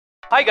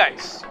Hi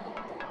guys,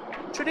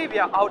 today we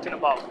are out and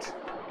about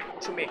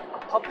to make a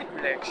public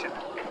reaction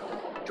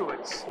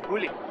towards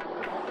bullying,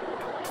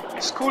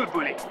 school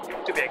bullying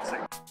to be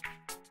exact.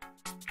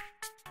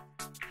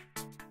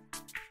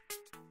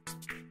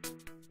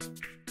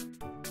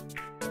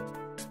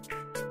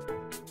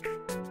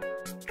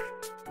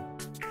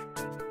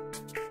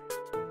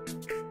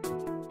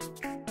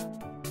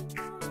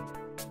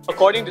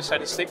 According to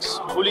statistics,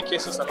 bully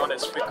cases are not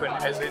as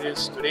frequent as it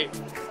is today.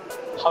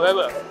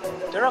 However,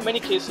 there are many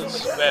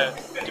cases where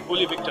the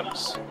bully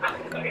victims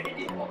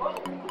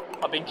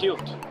are being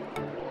killed.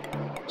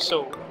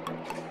 So,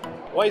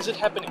 why is it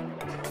happening?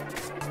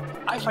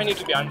 I find it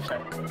to be unfair.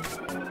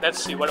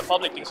 Let's see what the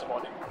public thinks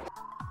about it.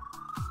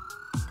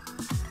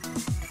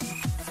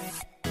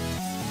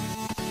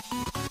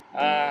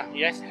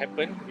 Yes,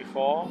 happened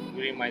before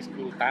during my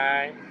school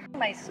time.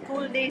 My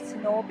school days,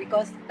 no,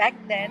 because back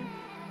then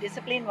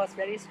discipline was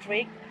very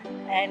strict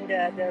and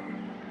the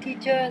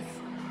teachers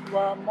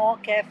were more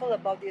careful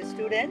about their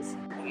students.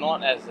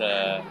 Not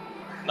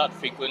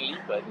frequently,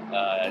 but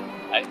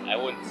I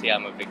wouldn't say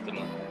I'm a victim.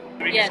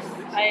 Yes,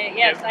 I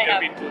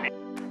have.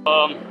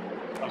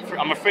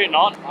 I'm afraid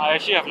not. I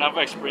actually have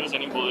never experienced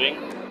any bullying.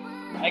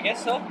 I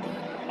guess so.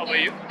 How about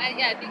you?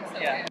 I think so.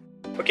 Yeah.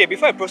 Okay,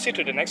 before I proceed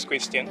to the next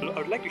question, I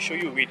would like to show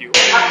you a video.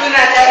 Aku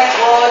nak cari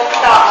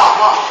kotak.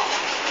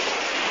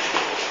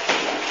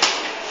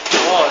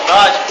 Oh,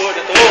 dah cukup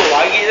dah tu.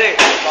 Lagi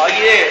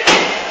je.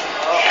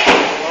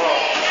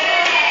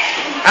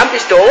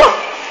 Habis tu.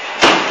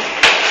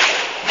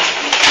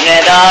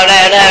 Dah.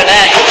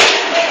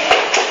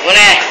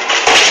 Mana?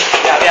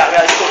 Biar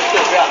cukup.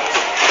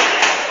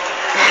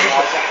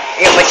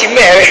 Macam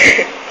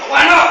meh.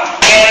 Mana?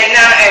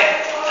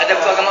 Ada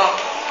buka kamu.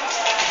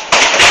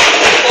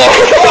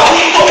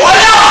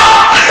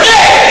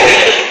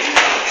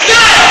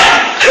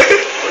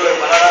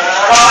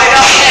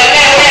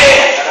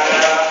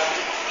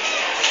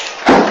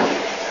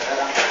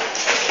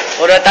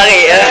 Udah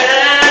tarik ya.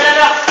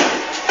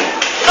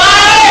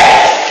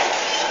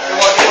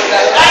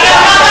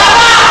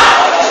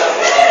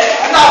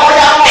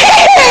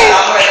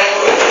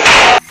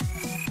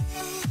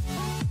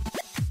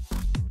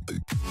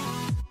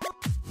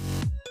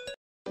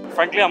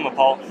 Frankly, I'm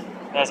appalled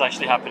that's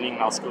actually happening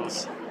in our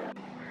schools.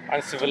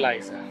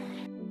 Uncivilized.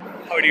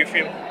 How do you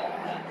feel?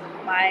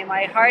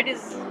 My heart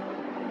is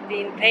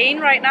in pain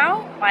right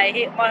now. My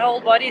whole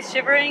body is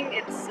shivering.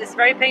 It's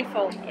very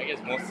painful. I guess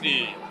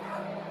mostly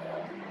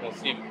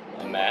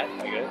mad.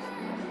 I guess.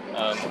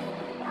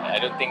 I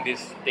don't think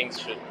these things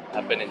should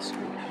happen in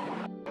school.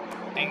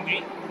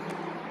 Angry?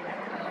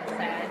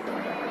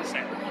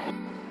 Sad.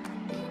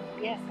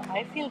 Yes,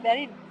 I feel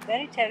very,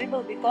 very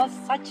terrible because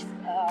such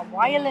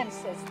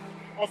violence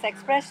as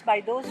expressed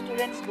by those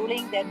students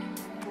bullying that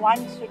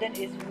one student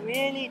is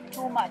really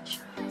too much.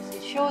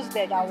 It shows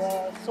that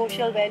our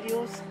social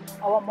values,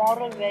 our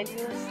moral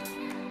values,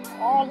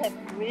 all have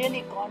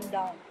really gone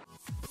down.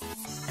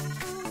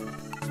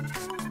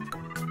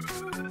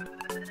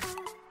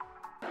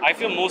 I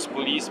feel most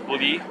bullies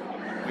bully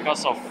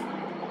because of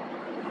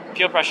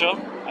peer pressure.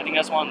 I think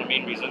that's one of the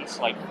main reasons.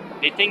 Like,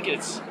 they think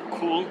it's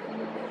cool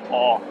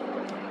or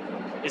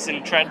it's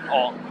in trend,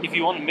 or if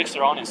you want to mix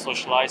around and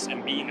socialize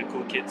and be in the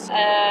cool kids.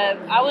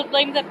 I would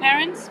blame the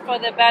parents for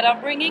the bad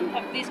upbringing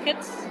of these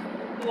kids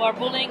who are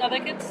bullying other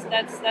kids.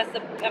 That's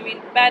the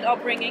bad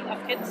upbringing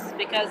of kids,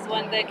 because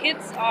when the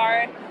kids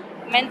are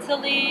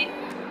mentally,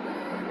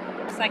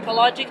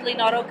 psychologically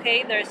not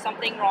okay, there's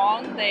something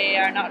wrong, they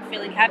are not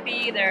feeling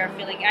happy, they're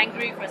feeling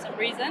angry for some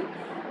reason.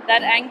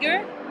 That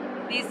anger,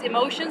 these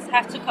emotions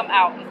have to come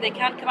out. If they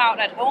can't come out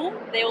at home,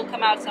 they will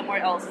come out somewhere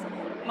else.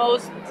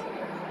 Most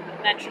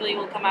naturally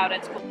will come out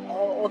at school.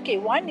 Okay,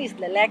 one is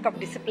the lack of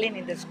discipline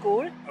in the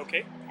school.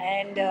 Okay.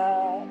 And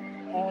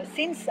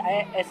since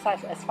as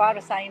far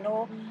as I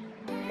know,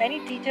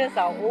 many teachers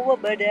are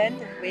overburdened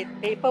with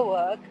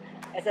paperwork,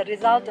 as a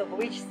result of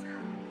which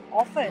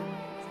often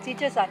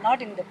teachers are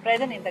not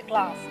present in the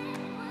class,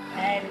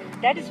 and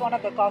that is one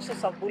of the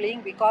causes of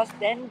bullying, because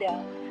then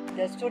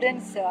the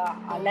students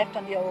are left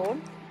on their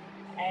own,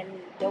 and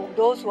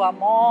those who are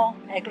more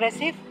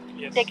aggressive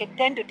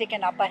tend to take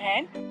an upper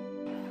hand.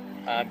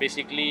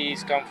 Basically,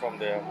 it's come from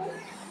the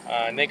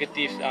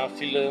negative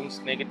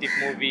films, negative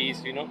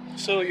movies,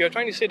 So you're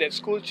trying to say that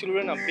school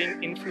children are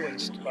being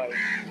influenced by...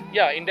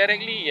 Yeah,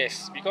 indirectly,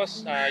 yes.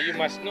 Because you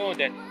must know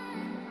that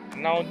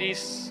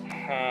nowadays,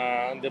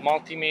 the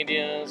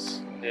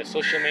multimedias, the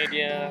social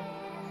media,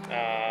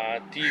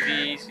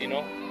 TVs,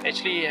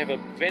 actually have a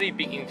very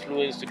big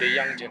influence to the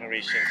young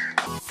generations.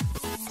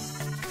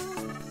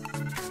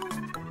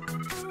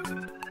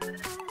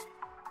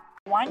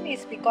 One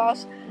is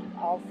because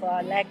of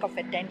lack of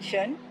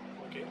attention.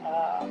 Okay.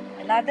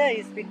 Another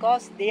is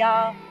because they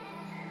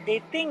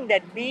think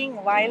that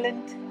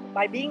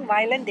by being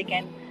violent they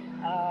can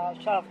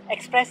sort of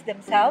express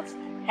themselves,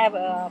 have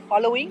a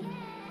following.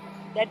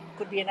 That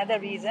could be another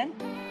reason.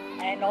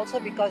 And also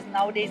because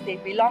nowadays they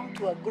belong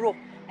to a group,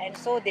 and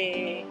so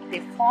they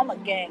form a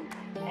gang,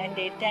 and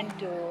they tend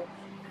to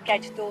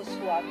catch those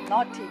who are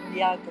not in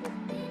their group.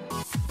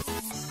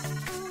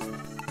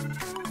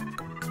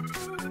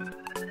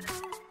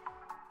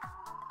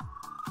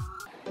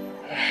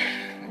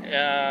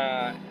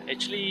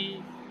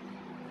 actually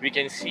we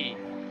can see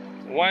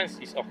once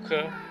it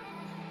occurs,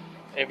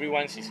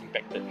 everyone is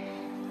impacted.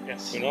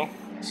 Yes. You know,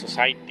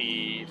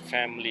 society,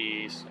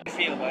 families. I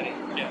feel about it.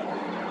 Yeah.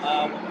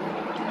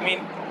 I mean,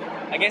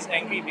 I guess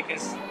angry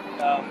because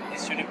it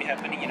shouldn't be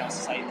happening in our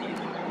society.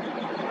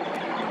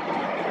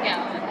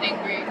 Yeah, I'm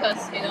angry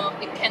because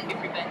it can be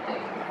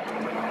prevented.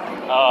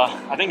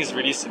 I think it's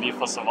really silly,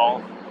 first of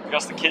all,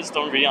 because the kids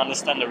don't really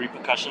understand the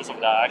repercussions of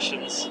their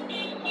actions.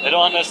 They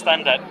don't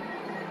understand that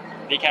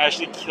they can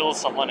actually kill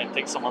someone and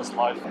take someone's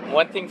life.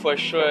 One thing for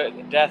sure,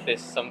 death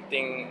is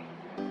something.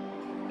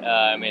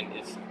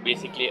 It's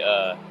basically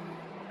a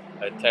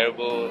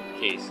terrible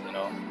case.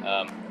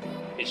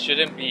 It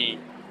shouldn't be.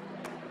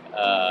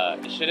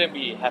 It shouldn't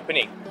be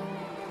happening.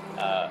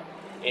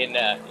 In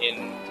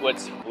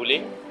towards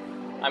bullying.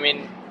 I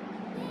mean,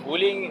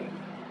 bullying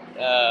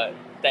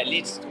that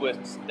leads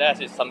towards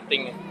death is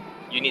something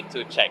you need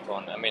to check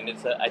on. I mean,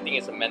 I think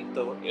it's a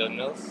mental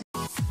illness.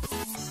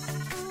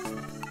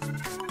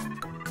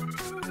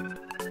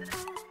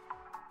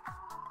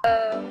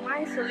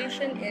 My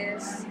solution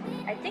is,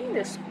 I think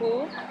the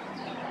school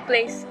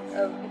plays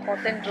an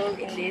important role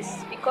in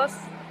this because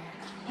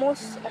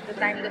most of the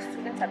time the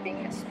students are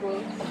being at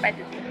school compared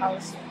to the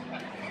house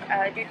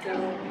due to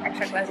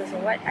extra classes or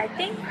what. I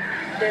think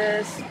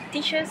the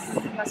teachers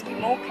must be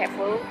more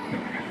careful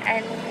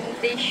and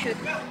they should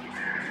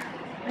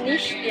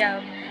punish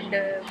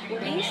the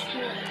bullies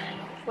who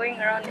going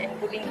around and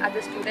bullying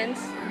other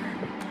students,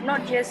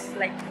 not just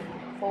like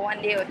for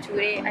 1 day or 2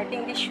 days. I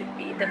think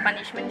the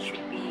punishment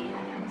should be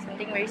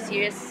something very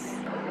serious.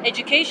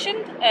 Education,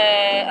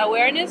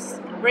 awareness,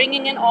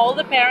 bringing in all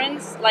the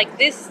parents, like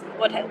this,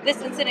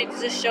 this incident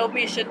just showed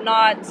me should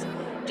not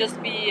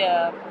just be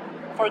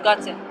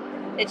forgotten.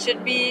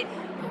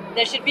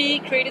 There should be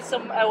created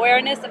some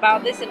awareness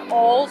about this in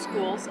all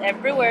schools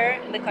everywhere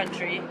in the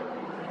country.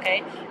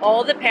 Okay,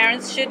 all the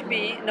parents should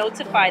be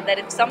notified that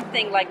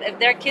if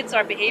their kids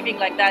are behaving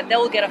like that, they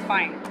will get a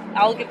fine.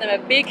 I'll give them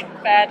a big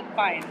fat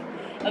fine.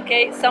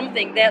 Okay,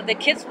 the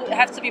kids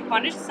have to be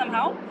punished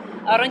somehow.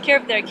 I don't care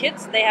if they're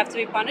kids, they have to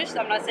be punished.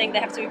 I'm not saying they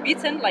have to be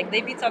beaten like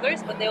they beat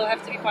others, but they will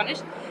have to be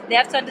punished. They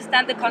have to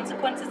understand the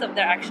consequences of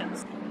their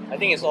actions. I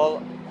think it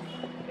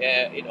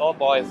all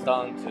boils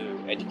down to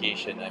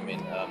education. I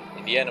mean,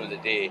 in the end of the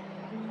day,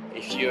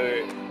 if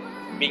you're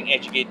being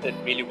educated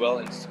really well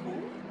in school,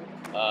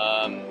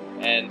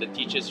 and the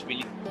teachers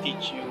really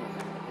teach you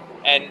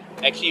and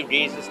actually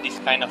raises these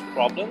kind of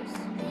problems,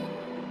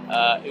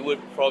 it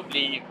would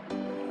probably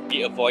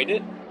be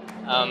avoided.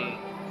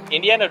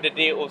 In the end of the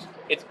day,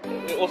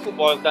 it also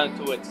boils down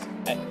towards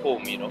at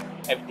home.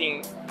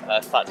 Everything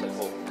starts at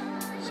home.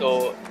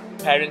 So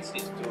parents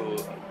need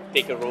to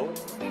take a role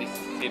in this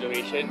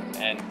situation,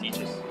 and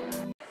teachers.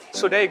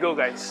 So there you go,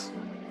 guys.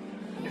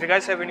 If you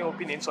guys have any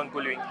opinions on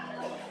bullying,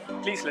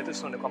 please let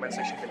us know in the comment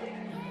section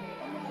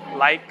below.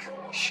 Like,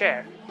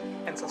 share,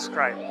 and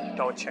subscribe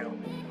to our channel.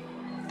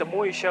 The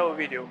more you share our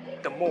video,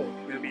 the more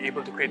we'll be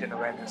able to create an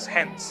awareness.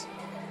 Hence,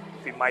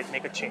 we might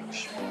make a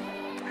change.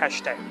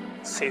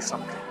 #say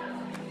something.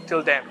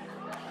 Till then,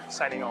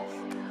 signing off,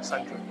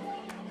 Sandra.